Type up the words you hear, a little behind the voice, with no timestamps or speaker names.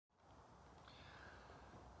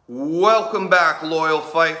Welcome back, loyal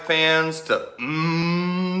fight fans, to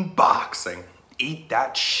boxing. Eat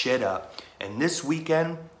that shit up. And this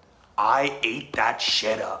weekend, I ate that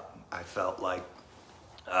shit up. I felt like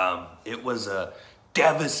it was a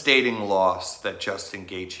devastating loss that Justin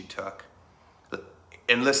Gaethje took.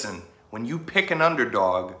 And listen, when you pick an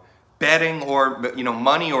underdog, betting or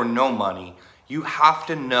money or no money, you have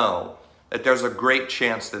to know that there's a great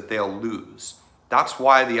chance that they'll lose. That's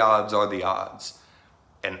why the odds are the odds.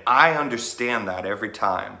 And I understand that every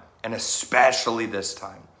time, and especially this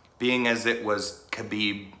time, being as it was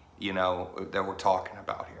Khabib, that we're talking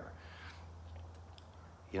about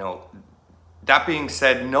here. That being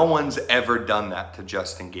said, no one's ever done that to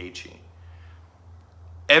Justin Gaethje.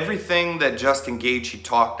 Everything that Justin Gaethje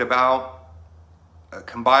talked about,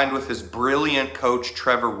 combined with his brilliant coach,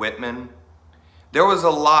 Trevor Wittman, there was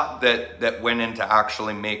a lot that went into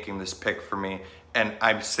actually making this pick for me. And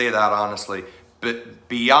I say that honestly. But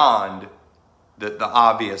beyond the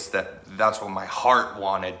obvious that's what my heart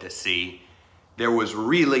wanted to see, there was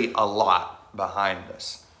really a lot behind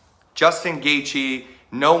this. Justin Gaethje,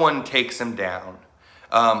 no one takes him down.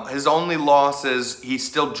 His only losses, he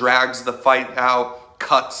still drags the fight out,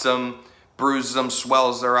 cuts them, bruises them,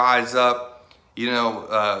 swells their eyes up. He's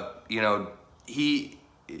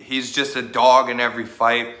just a dog in every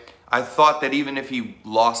fight. I thought that even if he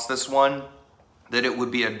lost this one, that it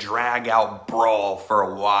would be a drag-out brawl for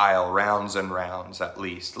a while, rounds and rounds at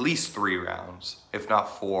least 3 rounds, if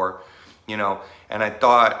not 4, And I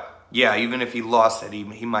thought, yeah, even if he lost it, he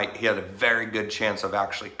had a very good chance of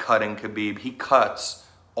actually cutting Khabib. He cuts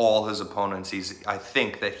all his opponents I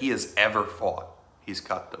think that he has ever fought. He's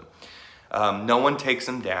cut them. No one takes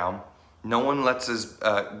him down. No one gets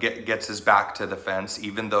his back to the fence,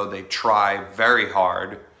 even though they try very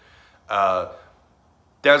hard.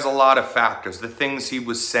 There's a lot of factors. The things he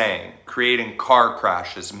was saying, creating car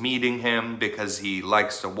crashes, meeting him because he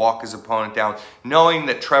likes to walk his opponent down, knowing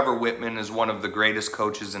that Trevor Wittman is one of the greatest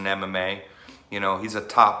coaches in MMA. He's a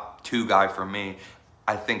top 2 guy for me.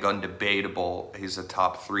 I think undebatable, he's a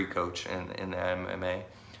top 3 coach in MMA.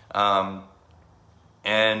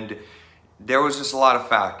 And there was just a lot of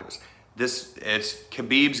factors. It's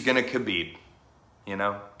Khabib's gonna Khabib.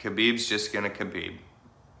 Khabib's just gonna Khabib.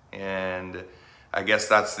 And I guess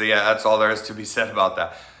that's all there is to be said about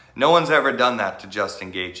that. No one's ever done that to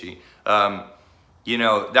Justin Gaethje.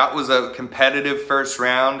 That was a competitive first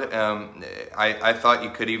round. I thought you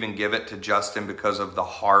could even give it to Justin because of the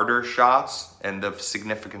harder shots and the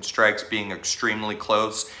significant strikes being extremely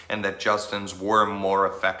close, and that Justin's were more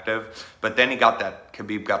effective. But then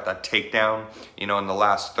Khabib got that takedown, in the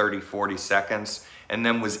last 30, 40 seconds, and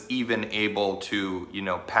then was even able to,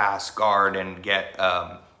 pass guard and get,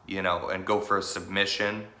 and go for a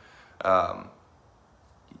submission,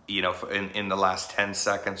 in the last 10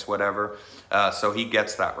 seconds, whatever. So he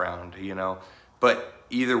gets that round, But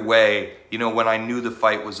either way, when I knew the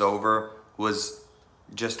fight was over, was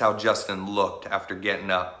just how Justin looked after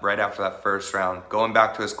getting up right after that first round, going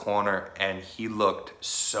back to his corner, and he looked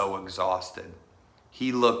so exhausted.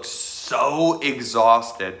 He looked so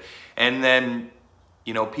exhausted. And then,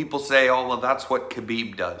 people say, oh, well, that's what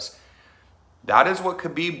Khabib does. That is what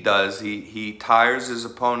Khabib does. He tires his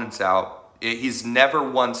opponents out. He's never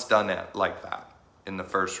once done it like that in the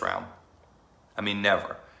first round. I mean,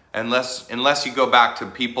 never. Unless you go back to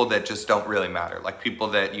people that just don't really matter. Like people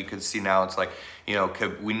that you can see now, it's like,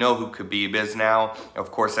 we know who Khabib is now.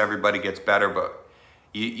 Of course, everybody gets better, but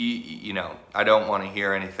I don't want to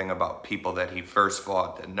hear anything about people that he first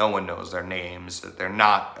fought, that no one knows their names, that they're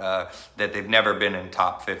not, that they've never been in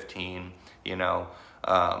top 15,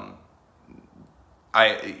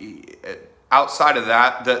 outside of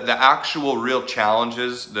that, the actual real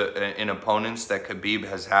challenges in opponents that Khabib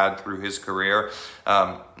has had through his career,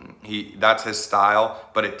 that's his style,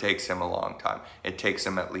 but it takes him a long time. It takes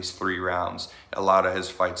him at least 3 rounds. A lot of his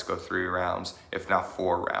fights go 3 rounds, if not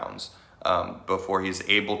 4 rounds, before he's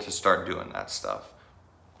able to start doing that stuff.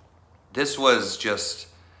 This was just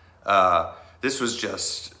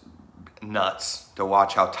nuts to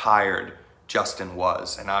watch how tired Justin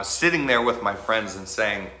was. And I was sitting there with my friends and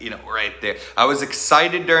saying, right there, I was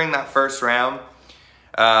excited during that first round.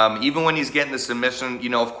 Even when he's getting the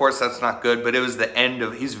submission, of course that's not good, but it was the end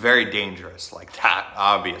of, he's very dangerous like that,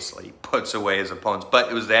 obviously. He puts away his opponents,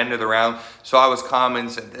 but it was the end of the round. So I was calm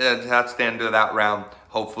and said, that's the end of that round.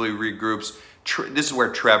 Hopefully regroups. This is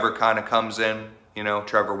where Trevor kind of comes in,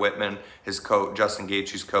 Trevor Wittman, his coach, Justin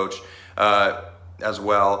Gaethje's coach, as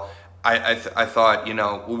well. I thought,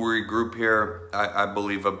 we'll regroup here. I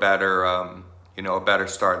believe a better you know, a better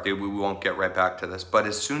start. We won't get right back to this. But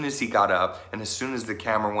as soon as he got up and as soon as the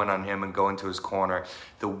camera went on him and go into his corner,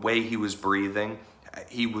 the way he was breathing,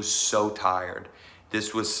 he was so tired.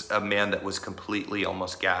 This was a man that was completely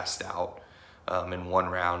almost gassed out in one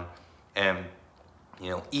round. And, you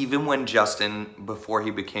know, even when Justin, before he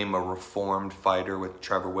became a reformed fighter with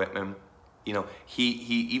Trevor Whitman, you know, he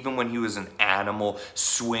even when he was an animal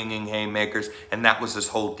swinging haymakers, and that was his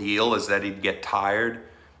whole deal, is that he'd get tired.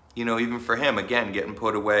 You know, even for him, again, getting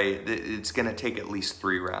put away, it's going to take at least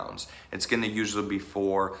 3 rounds. It's going to usually be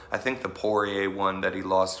 4. I think the Poirier one that he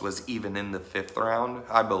lost was even in the 5th round,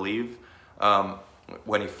 I believe,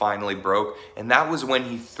 when he finally broke. And that was when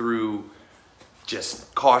he threw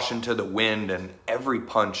just caution to the wind, and every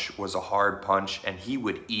punch was a hard punch, and he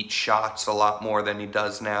would eat shots a lot more than he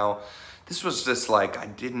does now. This was just like, I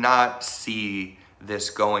did not see this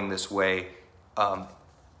going this way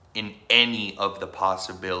in any of the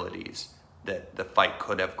possibilities that the fight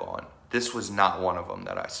could have gone. This was not one of them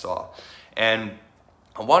that I saw. And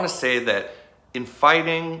I want to say that in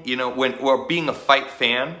fighting, you know, or being a fight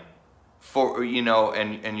fan, for, you know,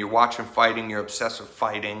 and you're watching fighting, you're obsessed with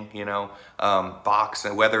fighting, you know,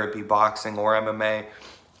 boxing, whether it be boxing or MMA,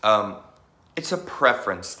 it's a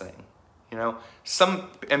preference thing, you know.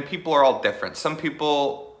 And people are all different. Some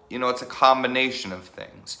people, you know, it's a combination of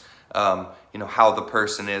things. You know, how the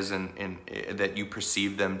person is in that you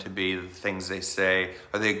perceive them to be, the things they say.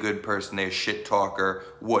 Are they a good person? Are they a shit talker?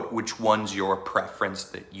 Which one's your preference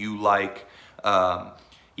that you like?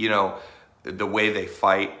 You know, the way they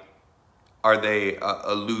fight. Are they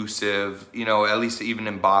elusive? You know, at least even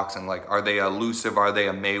in boxing, like, are they elusive? Are they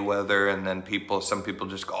a Mayweather? And then some people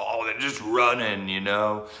just go, oh, they're just running, you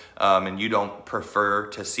know? And you don't prefer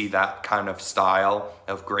to see that kind of style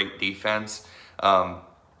of great defense.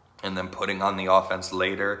 And then putting on the offense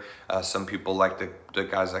later. Some people like the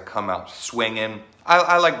guys that come out swinging.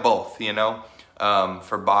 I like both, you know,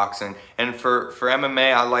 for boxing. And for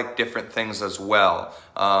MMA, I like different things as well.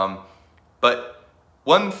 But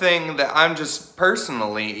one thing that I'm just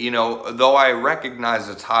personally, you know, though I recognize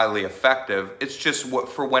it's highly effective, it's just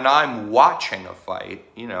for when I'm watching a fight,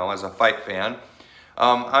 you know, as a fight fan,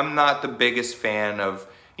 I'm not the biggest fan of,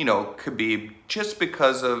 you know, Khabib, just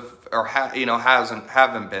because of, or you know,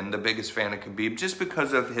 haven't been the biggest fan of Khabib just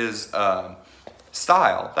because of his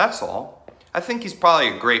style. That's all. I think he's probably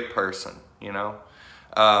a great person, you know.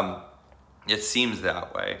 It seems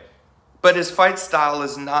that way. But his fight style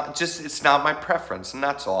is it's not my preference, and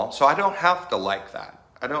that's all. So I don't have to like that.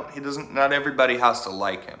 Not everybody has to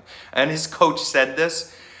like him. And his coach said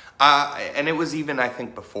this, and it was even, I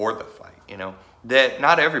think, before the fight, you know, that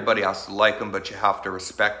not everybody has to like him, but you have to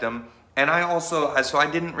respect him. And so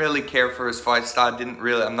I didn't really care for his fight style.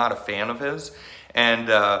 I'm not a fan of his.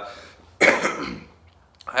 And I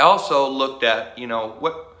also looked at, you know,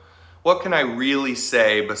 what can I really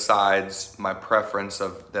say besides my preference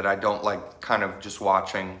of that I don't like kind of just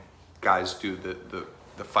watching guys do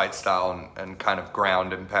the fight style and kind of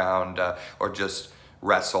ground and pound or just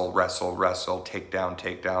wrestle, take down.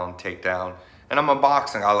 And I'm a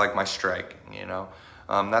boxing, I like my striking, you know.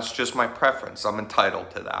 That's just my preference. I'm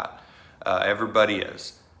entitled to that. Everybody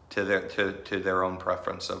is to their own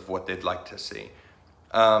preference of what they'd like to see.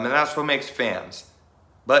 And that's what makes fans.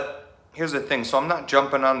 But here's the thing, so I'm not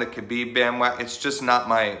jumping on the Khabib bandwagon. He's just not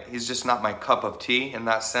my cup of tea in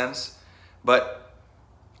that sense. But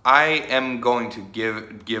I am going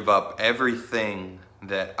to give up everything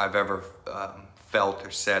that I've ever felt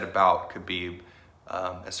or said about Khabib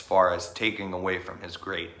as far as taking away from his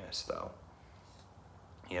greatness, though.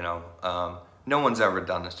 You know, no one's ever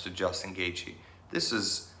done this to Justin Gaethje. This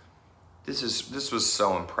was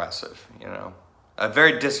so impressive, you know.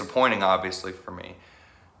 Very disappointing, obviously, for me.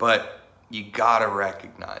 But you gotta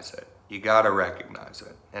recognize it. You gotta recognize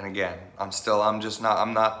it. And again, I'm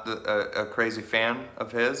not a crazy fan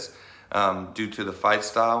of his due to the fight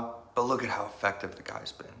style. But look at how effective the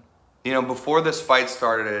guy's been. You know, before this fight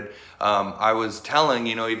started, I was telling,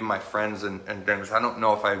 you know, even my friends and things, I don't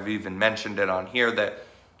know if I've even mentioned it on here, that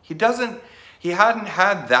he hadn't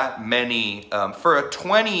had that many, for a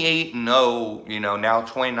 28-0, you know, now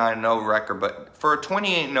 29-0 record, but for a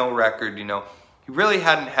 28-0 record, you know, he really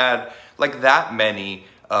hadn't had like that many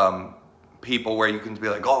people where you can be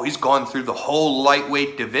like, oh, he's gone through the whole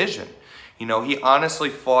lightweight division. You know, he honestly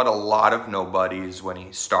fought a lot of nobodies when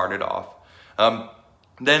he started off.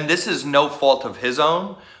 Then this is no fault of his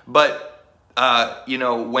own, but you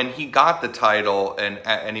know, when he got the title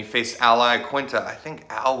and he faced Al Iaquinta, I think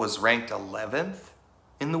Al was ranked 11th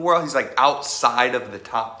in the world. He's like outside of the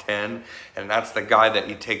top 10, and that's the guy that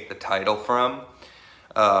you take the title from.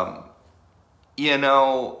 you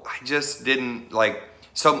know, I just didn't like.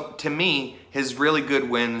 So to me, his really good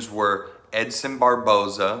wins were Edson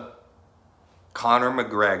Barboza, Conor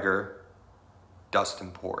McGregor,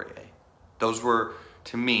 Dustin Poirier. Those were,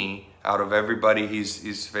 to me, out of everybody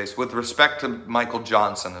he's faced, with respect to Michael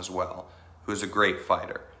Johnson as well, who's a great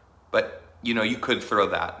fighter. But, you know, you could throw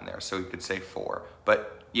that in there, so you could say 4.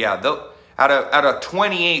 But, yeah, out of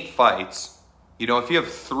 28 fights, you know, if you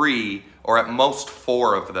have 3 or at most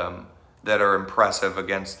 4 of them that are impressive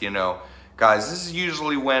against, you know, guys, this is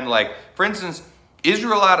usually when, like, for instance,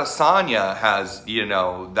 Israel Adesanya has, you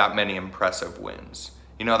know, that many impressive wins.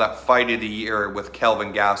 You know, that fight of the year with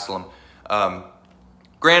Kelvin Gastelum.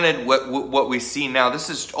 Granted, what we see now, this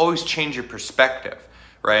is always change your perspective,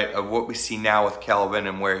 right? Of what we see now with Kelvin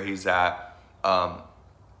and where he's at.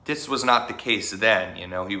 This was not the case then, you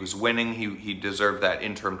know. He was winning. He deserved that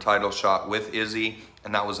interim title shot with Izzy,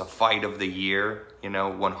 and that was a fight of the year, you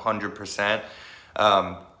know, 100%.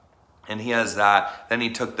 And he has that. Then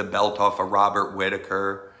he took the belt off of Robert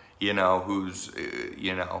Whittaker, you know, who's,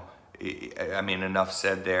 you know, I mean, enough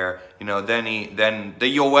said there. You know, then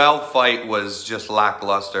the Yoel fight was just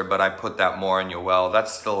lackluster, but I put that more on Yoel.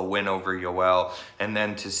 That's still a win over Yoel. And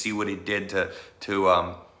then to see what he did to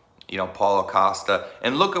you know, Paulo Costa,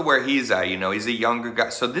 and look at where he's at. You know, he's a younger guy.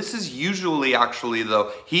 So this is usually actually,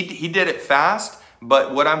 though, he did it fast.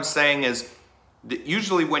 But what I'm saying is,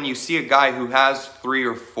 usually when you see a guy who has 3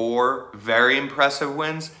 or 4 very impressive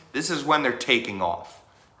wins, this is when they're taking off,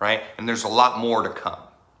 right? And there's a lot more to come.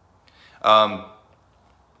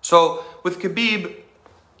 So with Khabib,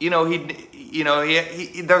 you know,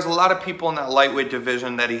 there's a lot of people in that lightweight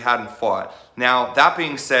division that he hadn't fought. Now, that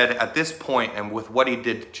being said, at this point, and with what he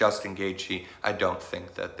did to Justin Gaethje, I don't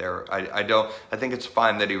think that I think it's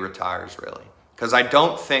fine that he retires, really. Because I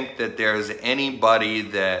don't think that there's anybody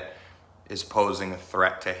that is posing a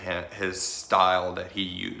threat to his style that he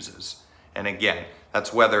uses. And again,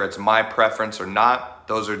 that's whether it's my preference or not.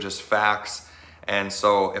 Those are just facts. And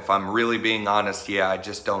so if I'm really being honest, yeah, I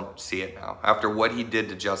just don't see it now after what he did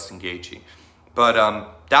to Justin Gaethje. But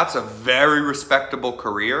that's a very respectable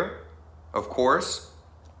career, of course.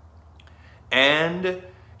 And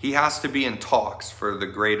he has to be in talks for the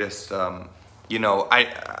greatest, you know,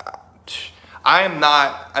 I'm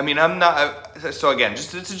not, so again,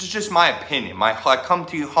 this is just my opinion. I come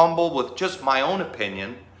to you humble with just my own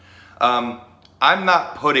opinion. I'm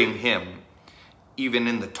not putting him even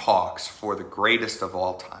in the talks for the greatest of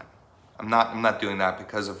all time. I'm not doing that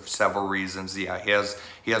because of several reasons. Yeah, he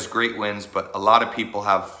has great wins, but a lot of people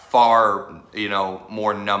have far, you know,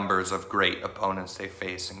 more numbers of great opponents they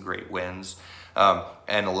face and great wins.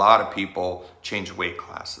 And a lot of people change weight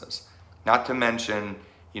classes. Not to mention,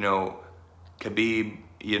 you know, Khabib,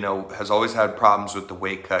 you know, has always had problems with the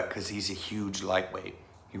weight cut because he's a huge lightweight.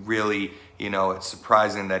 He really, you know, it's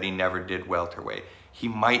surprising that he never did welterweight. He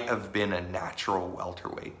might have been a natural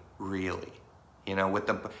welterweight, really. You know,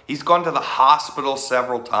 he's gone to the hospital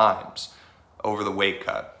several times over the weight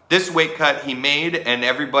cut. This weight cut he made, and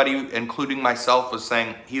everybody, including myself, was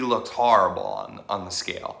saying he looks horrible on the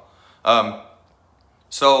scale.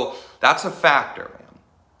 So that's a factor, man.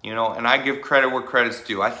 You know, and I give credit where credit's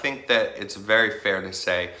due. I think that it's very fair to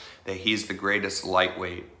say that he's the greatest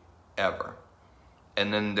lightweight ever.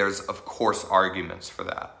 And then there's, of course, arguments for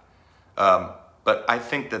that. But I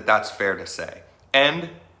think that that's fair to say. And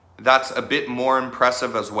that's a bit more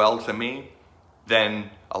impressive as well to me than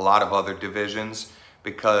a lot of other divisions,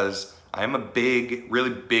 because I'm a really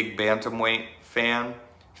big bantamweight fan.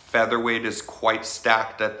 Featherweight is quite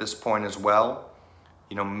stacked at this point as well.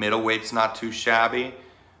 You know, middleweight's not too shabby.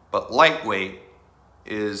 But lightweight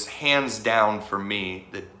is hands down for me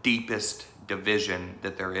the deepest division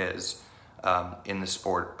that there is in the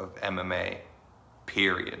sport of MMA,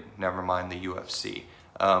 period. Never mind the UFC.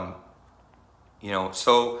 You know,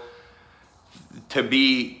 so to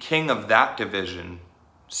be king of that division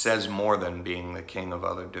says more than being the king of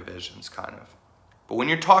other divisions, kind of. But when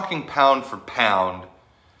you're talking pound for pound,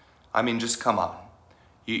 I mean, just come on.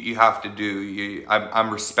 You have to do,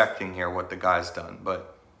 I'm respecting here what the guy's done, but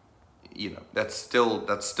you know, that's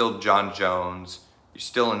still John Jones. You're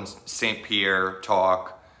still in St. Pierre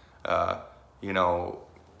talk. You know,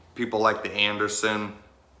 people like the Anderson.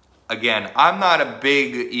 Again, I'm not a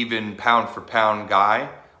big even pound for pound guy.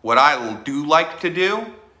 What I do like to do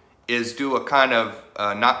is do a kind of,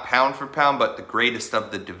 not pound for pound, but the greatest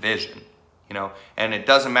of the division. You know, and it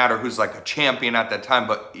doesn't matter who's like a champion at that time,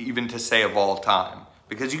 but even to say of all time.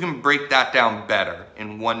 Because you can break that down better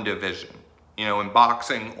in one division. You know, in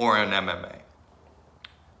boxing or in MMA.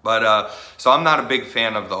 But, so I'm not a big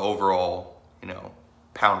fan of the overall, you know,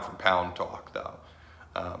 pound for pound talk, though.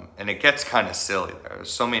 And it gets kind of silly there.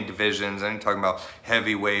 There's so many divisions, and you're talking about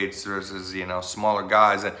heavyweights versus, you know, smaller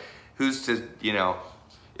guys. And who's to, you know,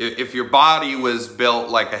 if your body was built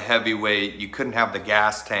like a heavyweight, you couldn't have the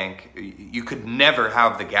gas tank. You could never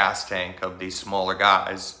have the gas tank of these smaller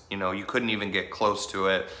guys. You know, you couldn't even get close to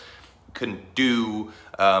it. You couldn't do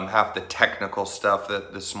half the technical stuff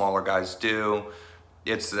that the smaller guys do.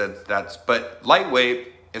 But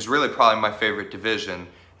lightweight is really probably my favorite division,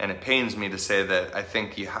 and it pains me to say that I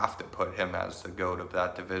think you have to put him as the GOAT of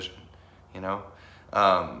that division, you know?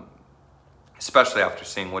 Especially after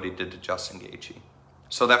seeing what he did to Justin Gaethje.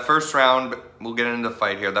 So that first round, we'll get into the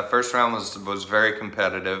fight here. That first round was very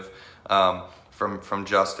competitive from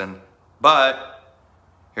Justin, but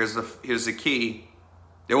here's the key.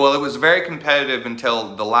 Well, it was very competitive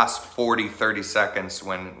until the last 40, 30 seconds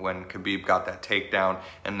when Khabib got that takedown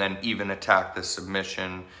and then even attacked the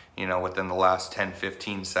submission, you know, within the last 10,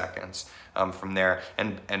 15 seconds from there,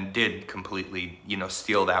 and did completely, you know,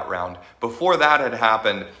 steal that round. Before that had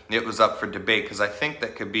happened, it was up for debate because I think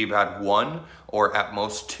that Khabib had one or at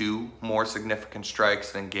most two more significant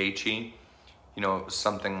strikes than Gaethje. You know, it was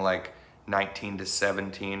something like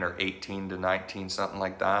 19-17 or 18-19, something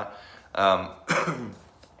like that.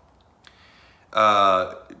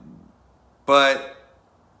 But,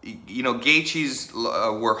 you know, Gaethje's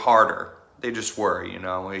were harder. They just were, you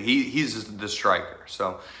know. He's the striker.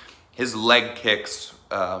 So his leg kicks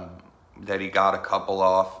that he got a couple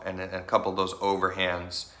off and a couple of those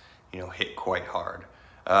overhands, you know, hit quite hard.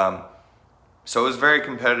 So it was very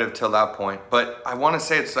competitive till that point. But I want to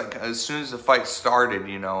say it's like as soon as the fight started,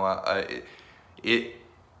 you know,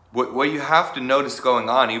 what you have to notice going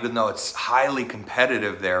on, even though it's highly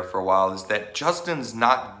competitive there for a while, is that Justin's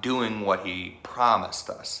not doing what he promised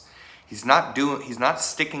us. He's not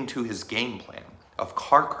sticking to his game plan of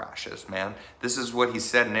car crashes, man. This is what he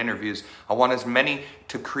said in interviews. I want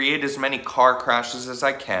to create as many car crashes as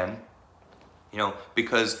I can, you know,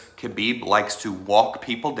 because Khabib likes to walk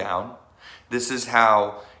people down. This is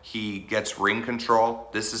how he gets ring control.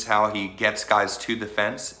 This is how he gets guys to the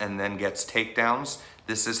fence and then gets takedowns.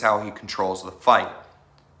 This is how he controls the fight,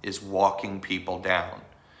 is walking people down,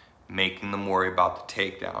 making them worry about the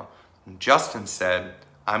takedown. And Justin said,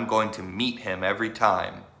 I'm going to meet him every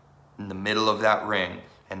time in the middle of that ring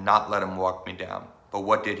and not let him walk me down. But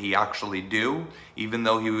what did he actually do? Even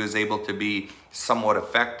though he was able to be somewhat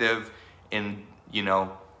effective in, you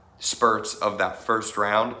know, spurts of that first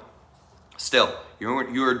round, still,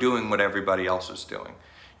 you are doing what everybody else is doing.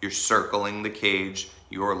 You're circling the cage.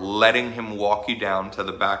 You're letting him walk you down to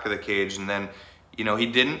the back of the cage. And then, you know, he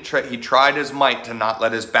tried his might to not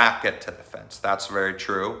let his back get to the fence. That's very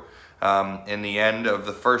true. In the end of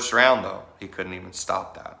the first round, though, he couldn't even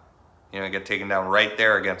stop that. You know, he got taken down right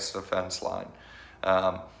there against the fence line.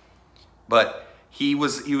 But he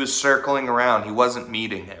was circling around. He wasn't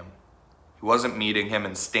meeting him. He wasn't meeting him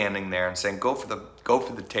and standing there and saying, go for the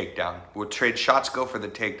takedown. We'll trade shots, go for the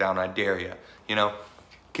takedown, I dare you. You know,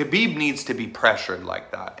 Khabib needs to be pressured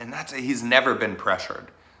like that. And he's never been pressured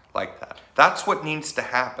like that. That's what needs to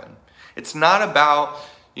happen. It's not about,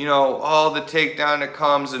 you know, the takedown that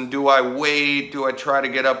comes and do I wait? Do I try to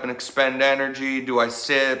get up and expend energy? Do I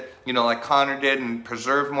sit, you know, like Conor did and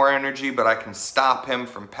preserve more energy, but I can stop him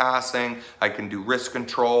from passing. I can do wrist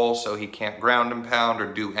control so he can't ground and pound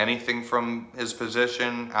or do anything from his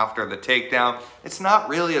position after the takedown. It's not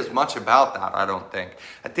really as much about that, I don't think.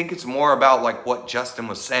 I think it's more about like what Justin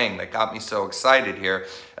was saying that got me so excited here.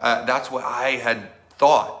 That's what I had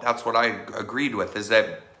thought. That's what I agreed with, is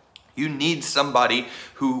that you need somebody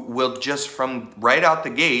who will just from right out the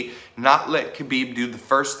gate not let Khabib do the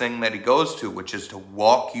first thing that he goes to, which is to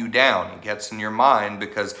walk you down. He gets in your mind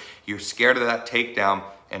because you're scared of that takedown,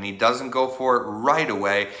 and he doesn't go for it right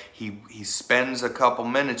away. He spends a couple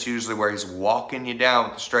minutes usually where he's walking you down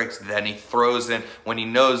with the strikes. Then he throws in when he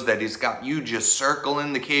knows that he's got you just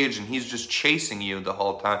circling the cage and he's just chasing you the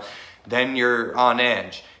whole time. Then you're on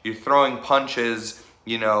edge. You're throwing punches,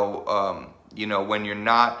 you know, when you're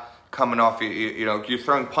not coming off, you know, you're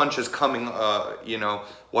throwing punches coming, you know,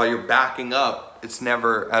 while you're backing up. It's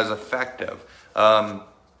never as effective.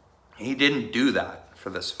 He didn't do that for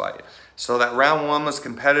this fight. So that round one was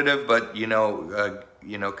competitive, but you know,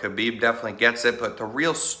 Khabib definitely gets it. But the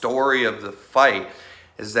real story of the fight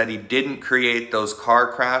is that he didn't create those car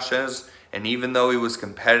crashes. And even though he was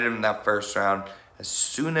competitive in that first round, as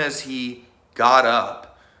soon as he got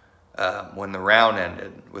up, when the round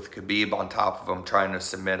ended with Khabib on top of him trying to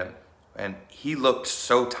submit him, and he looked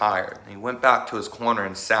so tired. He went back to his corner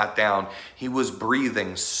and sat down. He was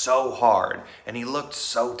breathing so hard and he looked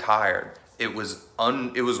so tired. It was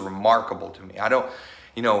remarkable to me. I don't,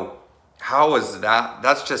 you know, how is that?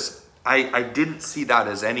 That's just, I didn't see that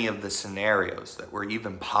as any of the scenarios that were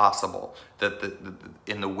even possible, that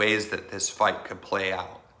in the ways that this fight could play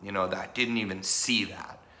out. You know, that I didn't even see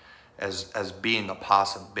that as being a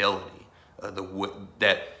possibility.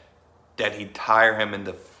 That he'd tire him in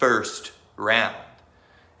the first round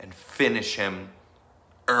and finish him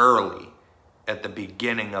early at the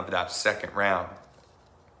beginning of that second round.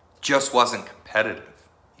 Just wasn't competitive,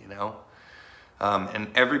 you know? And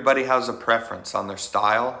everybody has a preference on their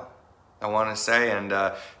style, I want to say. And,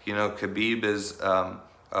 you know, Khabib is a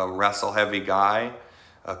wrestle-heavy guy,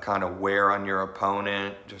 kind of wear on your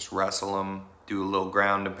opponent, just wrestle him, do a little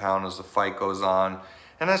ground and pound as the fight goes on.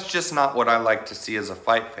 And that's just not what I like to see as a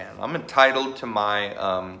fight fan. I'm entitled to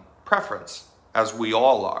my preference, as we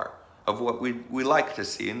all are, of what we like to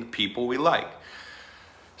see and the people we like.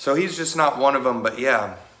 So he's just not one of them. But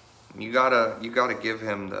yeah, you gotta give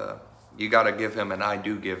him and I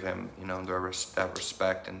do give him, you know, that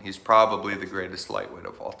respect. And he's probably the greatest lightweight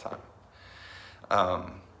of all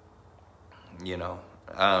time. You know,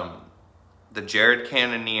 the Jared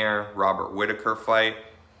Cannonier Robert Whittaker fight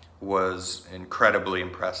was incredibly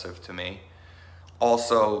impressive to me.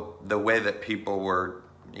 Also, the way that people were,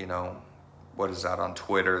 you know, what is that on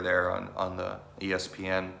Twitter there on the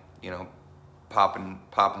ESPN, you know, popping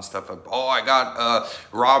stuff up. Oh, I got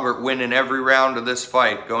Robert winning every round of this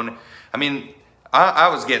fight. I mean, I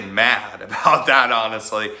was getting mad about that,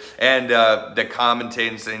 honestly. And the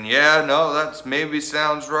commentating saying, yeah, no, that's maybe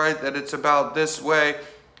sounds right, that it's about this way.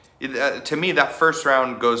 To me, that first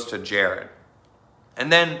round goes to Jared.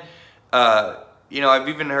 And then, you know, I've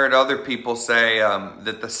even heard other people say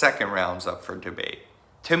that the second round's up for debate.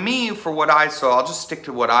 To me, for what I saw, I'll just stick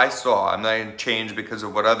to what I saw. I'm not going to change because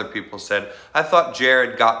of what other people said. I thought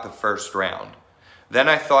Jared got the first round. Then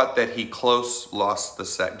I thought that he did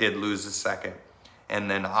lose the second.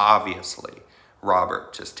 And then obviously,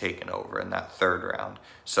 Robert just taken over in that third round.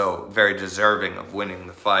 So very deserving of winning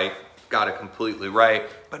the fight. Got it completely right.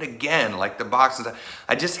 But again, like the boxing,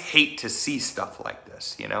 I just hate to see stuff like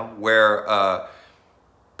this, you know, where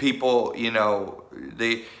people, you know,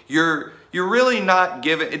 you're really not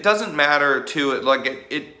giving, it doesn't matter to it,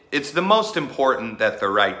 like it's the most important that the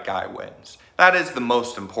right guy wins. That is the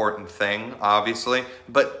most important thing, obviously,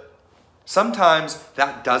 but sometimes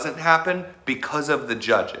that doesn't happen because of the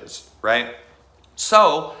judges, right?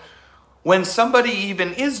 So when somebody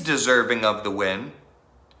even is deserving of the win,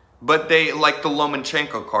 but they, like the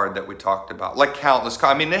Lomachenko card that we talked about, like countless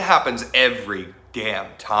cards, I mean, it happens every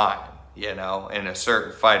damn time, you know, in a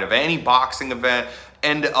certain fight of any boxing event,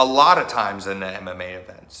 and a lot of times in the MMA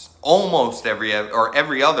events, almost every other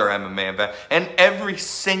MMA event, and every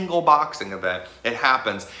single boxing event, it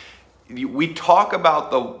happens. We talk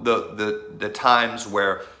about the times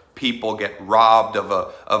where people get robbed of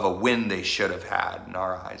a win they should have had in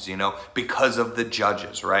our eyes, you know, because of the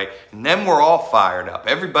judges, right? And then we're all fired up.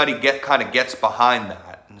 Everybody kind of gets behind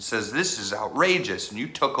that and says, this is outrageous, and you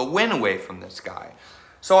took a win away from this guy.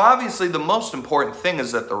 So obviously the most important thing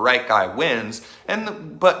is that the right guy wins.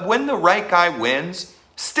 But when the right guy wins,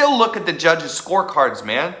 still look at the judges' scorecards,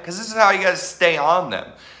 man, because this is how you got to stay on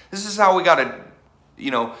them. This is how we got to,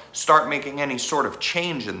 you know, start making any sort of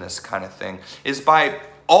change in this kind of thing, is by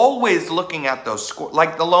always looking at those scores,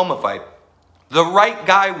 like the Loma fight. The right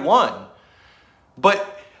guy won. But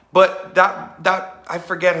that I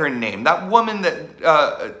forget her name. That woman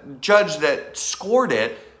that judge that scored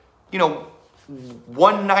it, you know,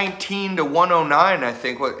 119 to 109, I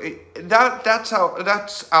think. That's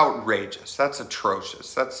outrageous. That's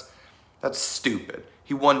atrocious. That's stupid.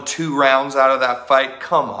 He won 2 rounds out of that fight.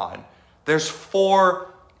 Come on. There's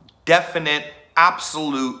 4 definite,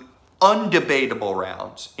 absolute, undebatable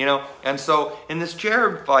rounds, you know? And so in this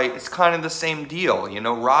Jared fight, it's kind of the same deal. You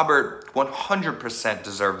know, Robert 100%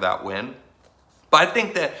 deserved that win. But I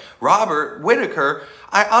think that Robert Whittaker,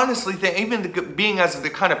 I honestly think, even being as the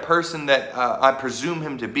kind of person that I presume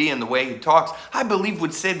him to be and the way he talks, I believe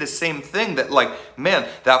would say the same thing, that like, man,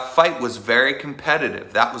 that fight was very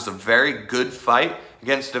competitive. That was a very good fight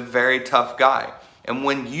against a very tough guy. And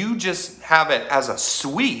when you just have it as a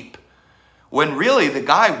sweep, when really the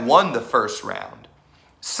guy won the first round.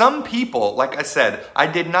 Some people, like I said, I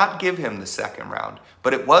did not give him the second round,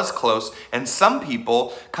 but it was close. And some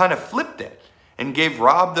people kind of flipped it and gave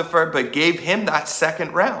Rob the first, but gave him that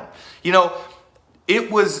second round. You know,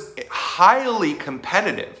 it was highly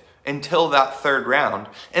competitive until that third round.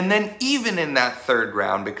 And then even in that third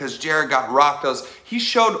round, because Jared got rocked, he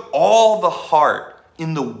showed all the heart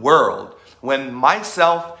in the world when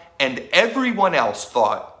myself and everyone else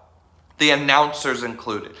thought, the announcers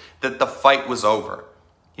included, that the fight was over.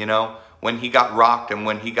 You know, when he got rocked and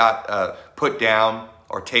when he got put down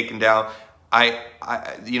or taken down,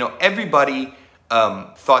 everybody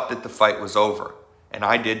thought that the fight was over, and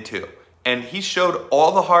I did too. And he showed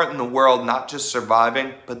all the heart in the world, not just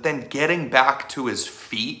surviving, but then getting back to his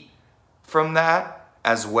feet from that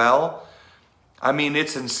as well. I mean,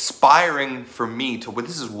 it's inspiring for me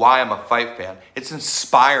this is why I'm a fight fan. It's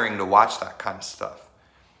inspiring to watch that kind of stuff.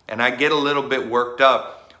 And I get a little bit worked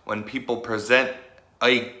up when people present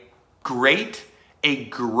a great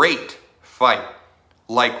fight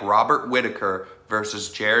like Robert Whittaker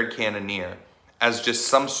versus Jared Cannonier as just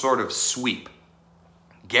some sort of sweep.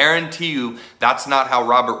 Guarantee you that's not how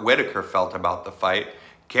Robert Whittaker felt about the fight.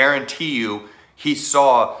 Guarantee you he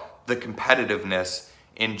saw the competitiveness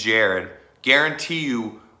in Jared. Guarantee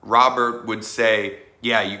you Robert would say,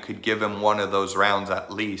 yeah, you could give him one of those rounds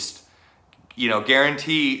at least.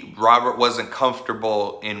 Guarantee Robert wasn't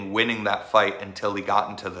comfortable in winning that fight until he got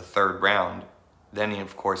into the third round. Then,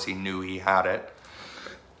 of course, he knew he had it.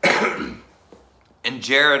 And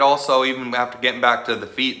Jared also, even after getting back to the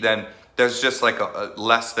feet, then there's just like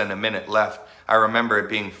less than a minute left. I remember it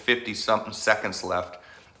being 50-something seconds left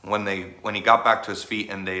when he got back to his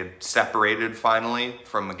feet and they had separated finally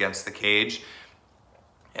from against the cage.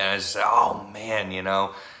 And I just said, oh man,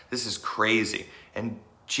 this is crazy. And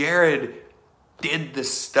Jared did the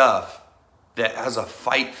stuff that as a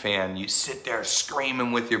fight fan, you sit there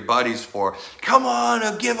screaming with your buddies for, come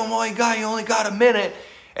on, give him all you got, you only got a minute.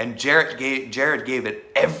 And Jared gave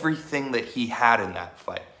it everything that he had in that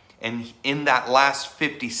fight. And in that last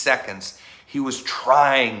 50 seconds, he was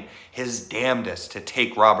trying his damnedest to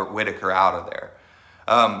take Robert Whittaker out of there.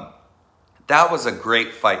 That was a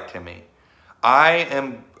great fight to me.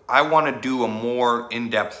 I want to do a more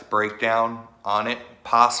in-depth breakdown on it,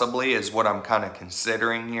 possibly, is what I'm kind of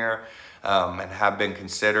considering here, and have been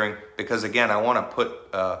considering, because again, I want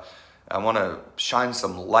to shine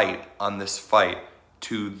some light on this fight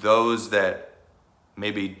to those that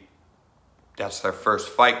maybe that's their first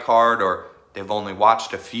fight card, or they've only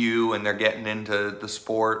watched a few and they're getting into the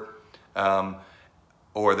sport,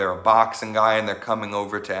 or they're a boxing guy and they're coming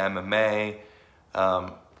over to MMA,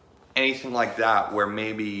 anything like that, where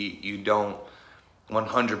maybe you don't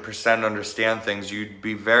 100% understand things. You'd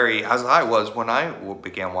be very, as I was when I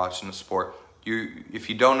began watching the sport, if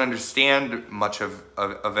you don't understand much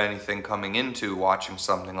of anything coming into watching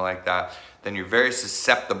something like that, then you're very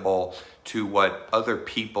susceptible to what other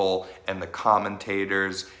people and the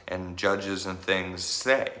commentators and judges and things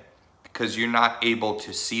say, because you're not able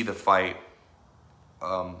to see the fight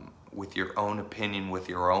with your own opinion, with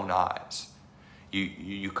your own eyes.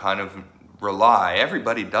 You kind of rely,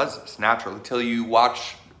 everybody does this naturally, till you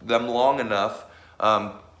watch them long enough,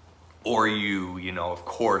 or of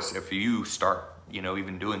course, if you start,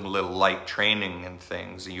 even doing a little light training and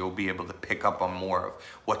things, you'll be able to pick up on more of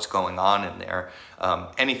what's going on in there.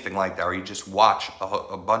 Anything like that, or you just watch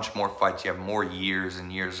a bunch more fights, you have more years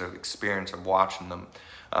and years of experience of watching them.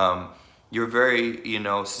 You're very,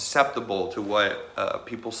 susceptible to what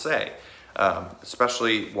people say.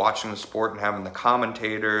 Especially watching the sport and having the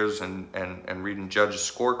commentators and reading judges'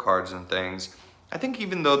 scorecards and things. I think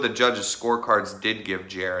even though the judges' scorecards did give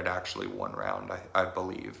Jared actually one round, I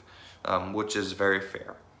believe, which is very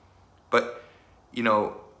fair. But,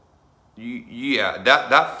 yeah,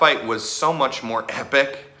 that fight was so much more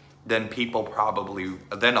epic than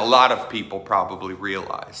a lot of people probably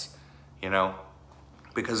realize,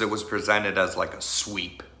 because it was presented as like a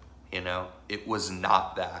sweep, It was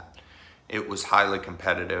not that. It was highly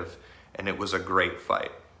competitive, and it was a great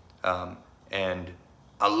fight. And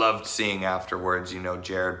I loved seeing afterwards,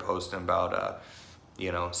 Jared posting about,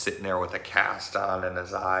 sitting there with a cast on and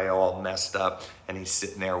his eye all messed up. And he's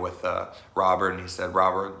sitting there with Robert, and he said,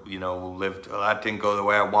 Robert, that didn't go the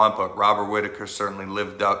way I want, but Robert Whittaker certainly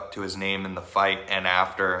lived up to his name in the fight and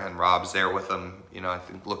after. And Rob's there with him. I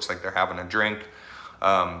think it looks like they're having a drink.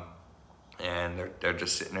 And they're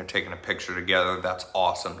just sitting there taking a picture together. That's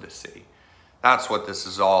awesome to see. That's what this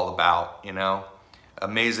is all about,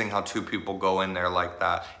 Amazing how two people go in there like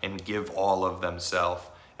that and give all of themselves,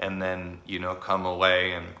 and then, come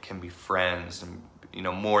away and can be friends, and,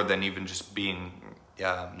 more than even just being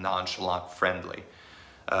nonchalant friendly.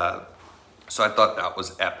 So I thought that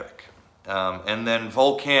was epic. And then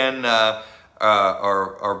Volkan,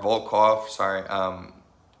 or Volkov, sorry,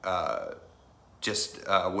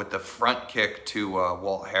 with the front kick to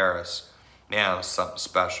Walt Harris, man, it was something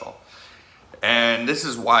special. And this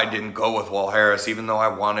is why I didn't go with Walt Harris, even though I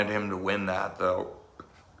wanted him to win that, though.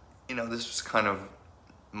 This was kind of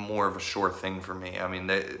more of a sure thing for me. I mean,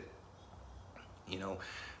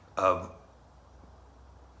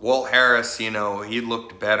 Walt Harris, you know, he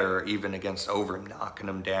looked better even against Overeem, knocking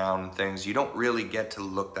him down and things. You don't really get to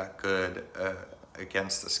look that good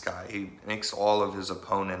against this guy. He makes all of his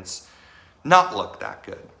opponents not look that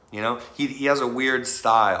good. You know, he has a weird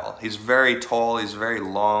style. He's very tall, he's very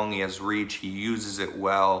long, he has reach, he uses it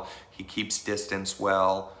well, he keeps distance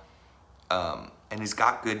well, and he's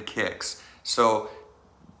got good kicks. So,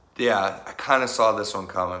 yeah, I kind of saw this one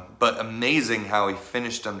coming. But amazing how he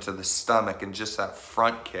finished him to the stomach, and just that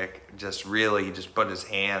front kick, just really, he just put his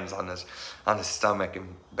hands on his stomach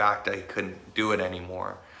and back that he couldn't do it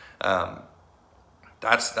anymore.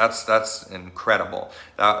 That's incredible.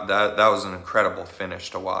 That was an incredible finish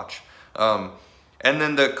to watch. And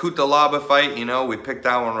then the Cutelaba fight, you know, we picked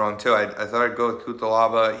that one wrong too. I thought I'd go with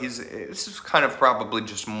Cutelaba. This is kind of probably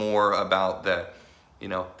just more about the, you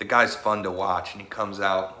know, the guy's fun to watch, and he comes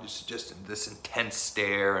out just in this intense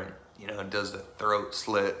stare, and, you know, does the throat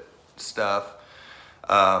slit stuff.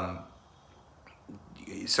 So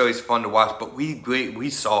he's fun to watch, but we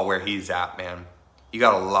saw where he's at, man. You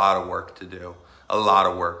got a lot of work to do. A lot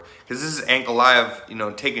of work, because this is Ankalaev, you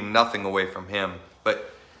know, taking nothing away from him,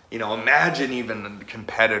 but, you know, imagine even the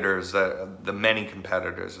competitors, the many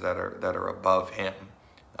competitors that are above him,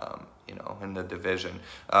 you know, in the division.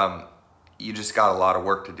 You just got a lot of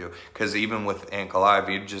work to do, because even with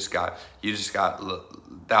Ankalaev, you just got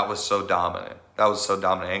that was so dominant. That was so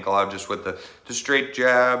dominant. Ankalaev just with the straight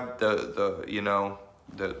jab, you know,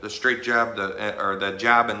 the straight jab, or the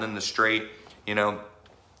jab and then the straight, you know.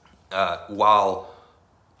 While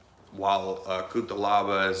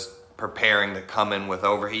Cutelaba is preparing to come in with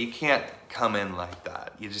overhead, you can't come in like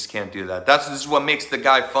that. You just can't do that. This is what makes the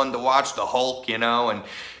guy fun to watch, the Hulk, you know, and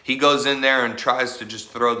he goes in there and tries to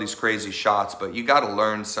just throw these crazy shots, but you got to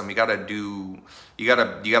learn some. You got to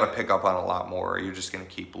pick up on a lot more, or you're just going to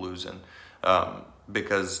keep losing.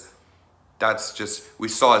 Because that's just, we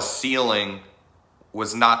saw his ceiling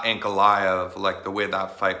was not Ankalaev, like the way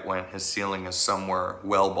that fight went. His ceiling is somewhere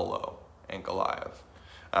well below Ankalaev.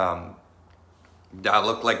 That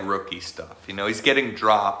looked like rookie stuff. You know, he's getting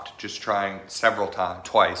dropped, just trying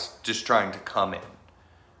twice, just trying to come in.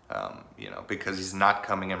 You know, because he's not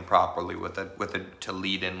coming in properly to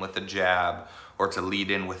lead in with a jab, or to lead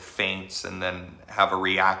in with feints and then have a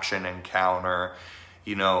reaction and counter.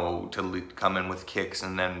 You know, to come in with kicks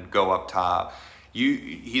and then go up top.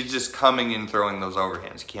 He's just coming in throwing those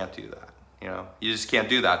overhands. You can't do that. You know, you just can't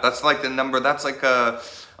do that. That's like that's like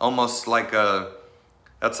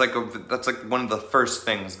one of the first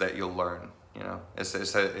things that you'll learn. You know, is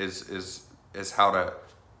how to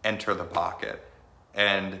enter the pocket.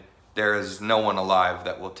 And there is no one alive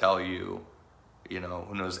that will tell you, you know,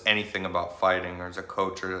 who knows anything about fighting, or is a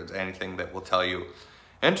coach, or anything, that will tell you,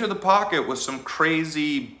 enter the pocket with some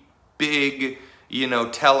crazy big, you know,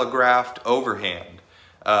 telegraphed overhand,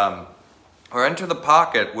 or enter the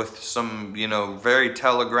pocket with some, you know, very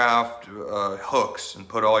telegraphed hooks and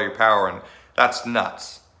put all your power in. That's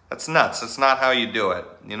nuts. That's nuts. That's not how you do it.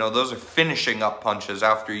 You know, those are finishing up punches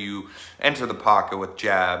after you enter the pocket with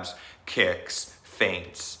jabs, kicks,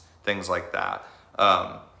 feints, things like that.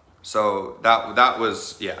 So that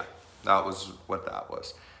was, yeah, that was what that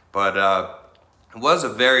was. But it was a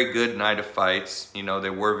very good night of fights. You know, they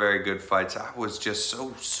were very good fights. I was just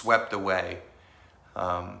so swept away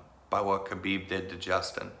by what Khabib did to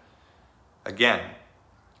Justin. Again,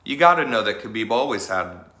 you got to know that Khabib always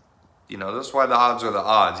had, you know, that's why the odds are the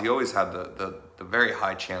odds. He always had the very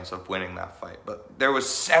high chance of winning that fight. But there was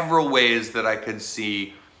several ways that I could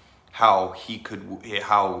see how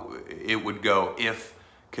it would go if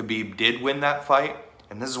Khabib did win that fight.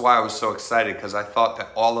 And this is why I was so excited, because I thought that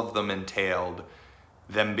all of them entailed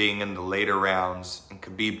them being in the later rounds and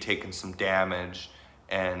Khabib taking some damage,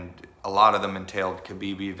 and a lot of them entailed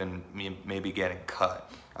Khabib even maybe getting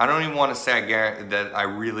cut. I don't even want to say that I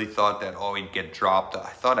really thought that, oh, he'd get dropped. I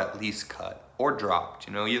thought at least cut or dropped,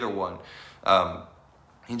 you know, either one.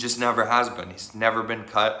 He just never has been. He's never been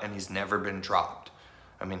cut, and he's never been dropped.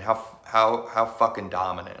 I mean, how fucking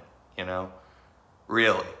dominant, you know?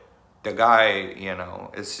 Really. The guy, you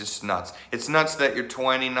know, it's just nuts. It's nuts that you're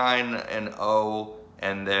 29-0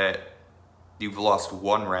 and that you've lost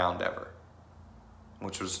one round ever,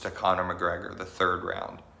 which was to Conor McGregor, the 3rd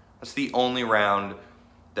round. That's the only round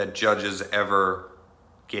that judges ever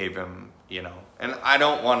gave him, you know. And I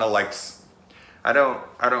don't want to, like,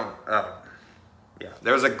 yeah.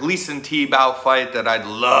 There's a Gleason Tebow fight that I'd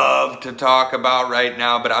love to talk about right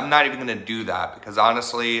now, but I'm not even going to do that, because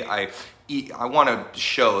honestly, I want to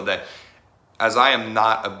show that, as I am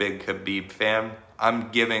not a big Khabib fan, I'm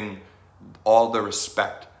giving all the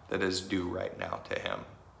respect that is due right now to him.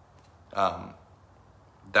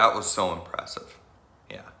 That was so impressive.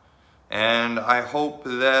 Yeah. And I hope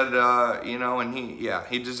that, you know, and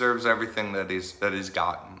he deserves everything that he's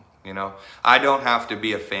gotten, you know. I don't have to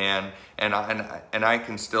be a fan, and I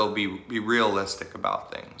can still be realistic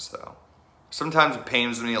about things, though. Sometimes it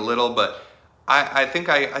pains me a little, but I think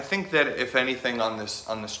that if anything on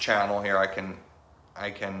this channel here, I can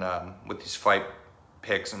with these fight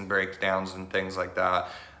picks and breakdowns and things like that,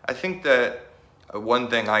 I think that one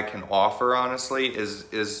thing I can offer, honestly,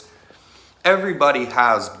 is everybody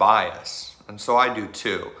has bias, and so I do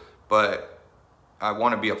too, but I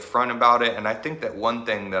want to be upfront about it. And I think that one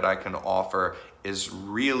thing that I can offer is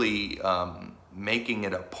really making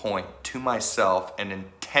it a point to myself and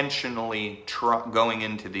intentionally going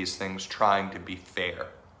into these things trying to be fair.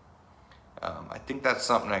 I think that's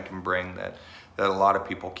something I can bring that a lot of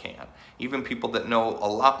people can't. Even people that know a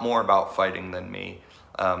lot more about fighting than me,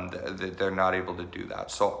 they're not able to do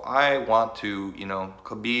that. So I want to, you know,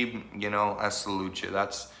 Khabib, you know, I salute you.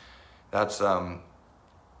 That's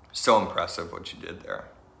so impressive what you did there.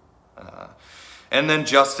 And then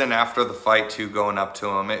Justin, after the fight too, going up to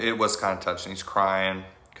him, it was kind of touching. He's crying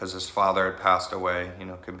because his father had passed away, you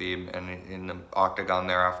know, Khabib, and in the octagon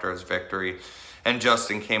there after his victory. And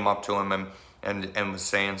Justin came up to him and was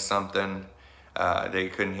saying something they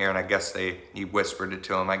couldn't hear, and I guess he whispered it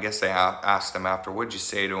to him. I guess they asked him after, what'd you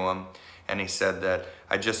say to him? And he said that,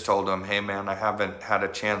 I just told him, hey man, I haven't had a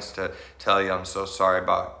chance to tell you I'm so sorry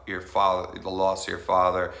about your father, the loss of your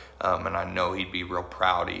father, and I know he'd be real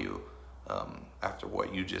proud of you after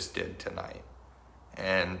what you just did tonight.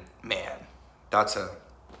 And man, that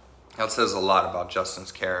says a lot about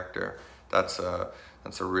Justin's character. That's a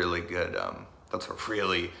really good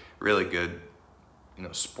really good, you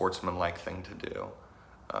know, sportsman-like thing to do.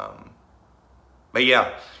 But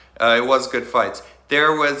yeah, it was good fights.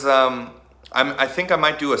 There was, I think I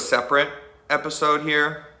might do a separate episode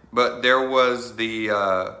here, but there was the,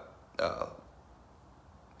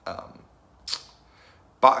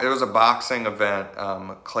 it was a boxing event,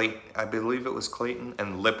 I believe it was Clayton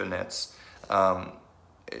and Lipinets,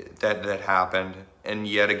 that happened. And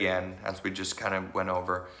yet again, as we just kind of went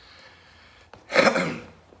over,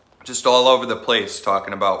 just all over the place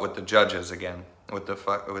talking about with the judges again, with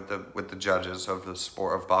the judges of the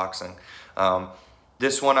sport of boxing.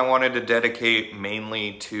 This one I wanted to dedicate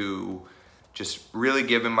mainly to just really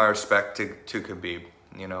giving my respect to Khabib.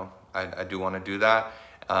 You know, I do want to do that,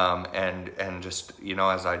 and just, you know,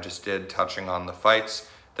 as I just did, touching on the fights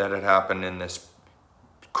that had happened in this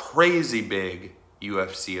crazy big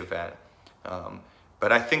UFC event.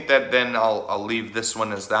 But I think that then I'll leave this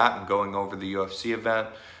one as that and going over the UFC event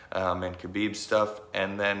and Khabib stuff,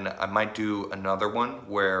 and then I might do another one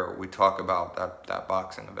where we talk about that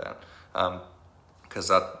boxing event, because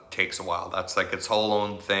that takes a while. That's like its whole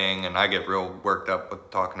own thing, and I get real worked up with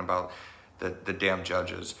talking about the damn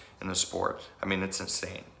judges in the sport. I mean, it's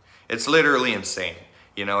insane. It's literally insane.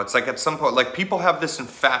 You know, it's like at some point, like people have this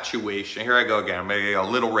infatuation. Here I go again. Maybe a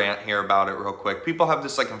little rant here about it real quick. People have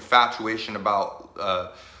this like infatuation about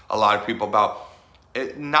a lot of people about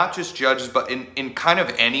it, not just judges, but in kind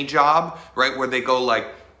of any job, right? Where they go like,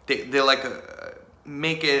 they like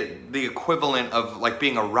make it the equivalent of like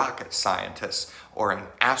being a rocket scientist or an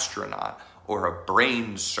astronaut or a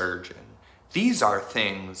brain surgeon. These are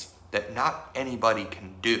things that not anybody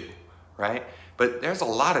can do, right? But there's a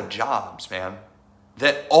lot of jobs, man,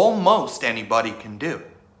 that almost anybody can do.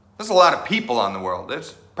 There's a lot of people on the world.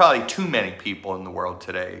 There's probably too many people in the world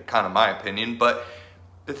today, kind of my opinion. But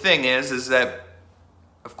the thing is that,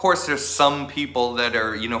 of course, there's some people that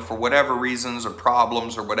are, you know, for whatever reasons or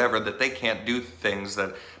problems or whatever, that they can't do things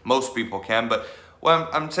that most people can. But well,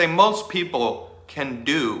 I'm saying most people can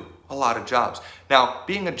do a lot of jobs. Now,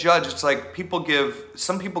 being a judge, it's like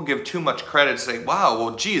some people give too much credit, say, wow,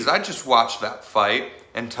 well, geez, I just watched that fight,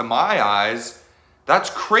 and to my eyes, that's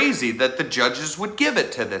crazy that the judges would give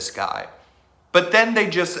it to this guy. But then they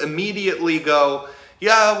just immediately go,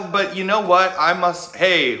 yeah, but you know what?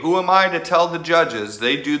 Hey, who am I to tell the judges?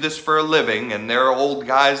 They do this for a living, and they're old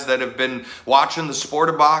guys that have been watching the sport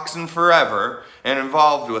of boxing forever and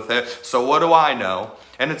involved with it, so what do I know?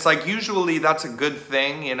 And it's like, usually that's a good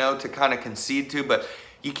thing, you know, to kind of concede to, but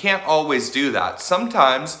you can't always do that.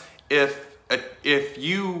 Sometimes if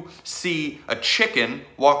you see a chicken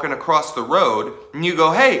walking across the road and you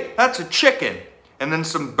go, hey, that's a chicken, and then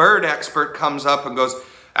some bird expert comes up and goes,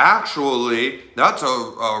 actually, that's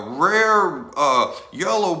a rare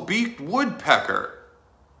yellow-beaked woodpecker.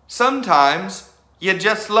 Sometimes you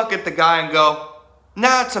just look at the guy and go,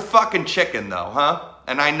 nah, it's a fucking chicken though, huh?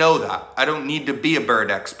 And I know that. I don't need to be a bird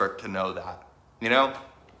expert to know that, you know?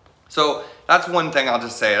 So that's one thing I'll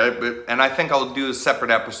just say. And I think I'll do a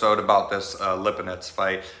separate episode about this Lipinets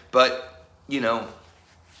fight. But, you know,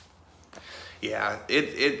 yeah,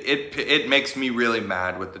 it makes me really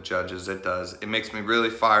mad with the judges. It does. It makes me really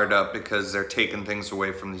fired up because they're taking things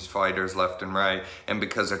away from these fighters left and right, and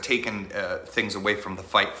because they're taking things away from the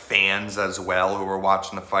fight fans as well, who are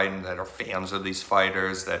watching the fight and that are fans of these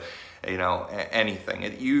fighters. That, you know,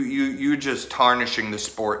 anything. You're just tarnishing the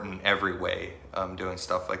sport in every way, doing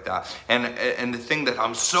stuff like that. And the thing that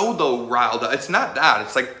I'm so riled up, it's not that.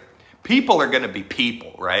 It's like, people are going to be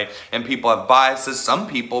people, right? And people have biases. Some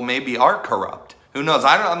people maybe are corrupt. Who knows?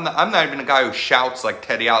 I'm not even a guy who shouts like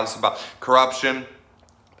Teddy Atlas about corruption.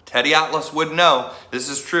 Teddy Atlas would know. This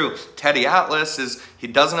is true. Teddy Atlas he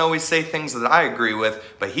doesn't always say things that I agree with,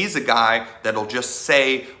 but he's a guy that'll just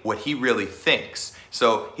say what he really thinks.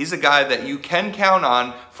 So he's a guy that you can count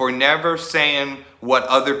on for never saying what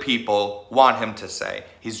other people want him to say.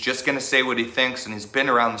 He's just going to say what he thinks, and he's been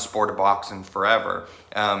around the sport of boxing forever.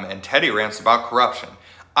 And Teddy rants about corruption.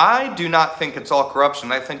 I do not think it's all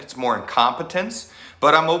corruption. I think it's more incompetence,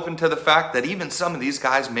 but I'm open to the fact that even some of these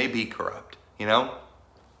guys may be corrupt, you know?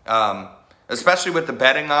 Especially with the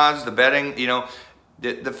betting odds, the betting, you know,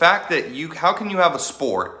 the fact that how can you have a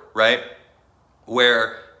sport, right,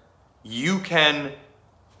 where you can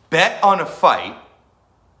bet on a fight,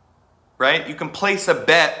 right? You can place a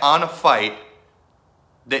bet on a fight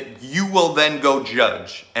that you will then go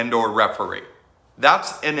judge and or referee.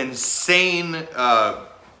 That's an insane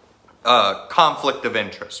conflict of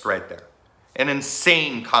interest right there. An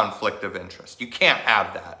insane conflict of interest. You can't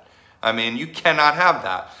have that. I mean, you cannot have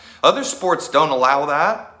that. Other sports don't allow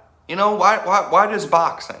that. You know, why does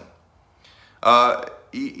boxing?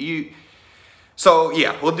 So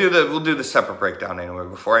yeah, we'll do the separate breakdown anyway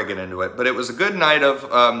before I get into it. But it was a good night of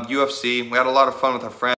UFC. We had a lot of fun with our friends.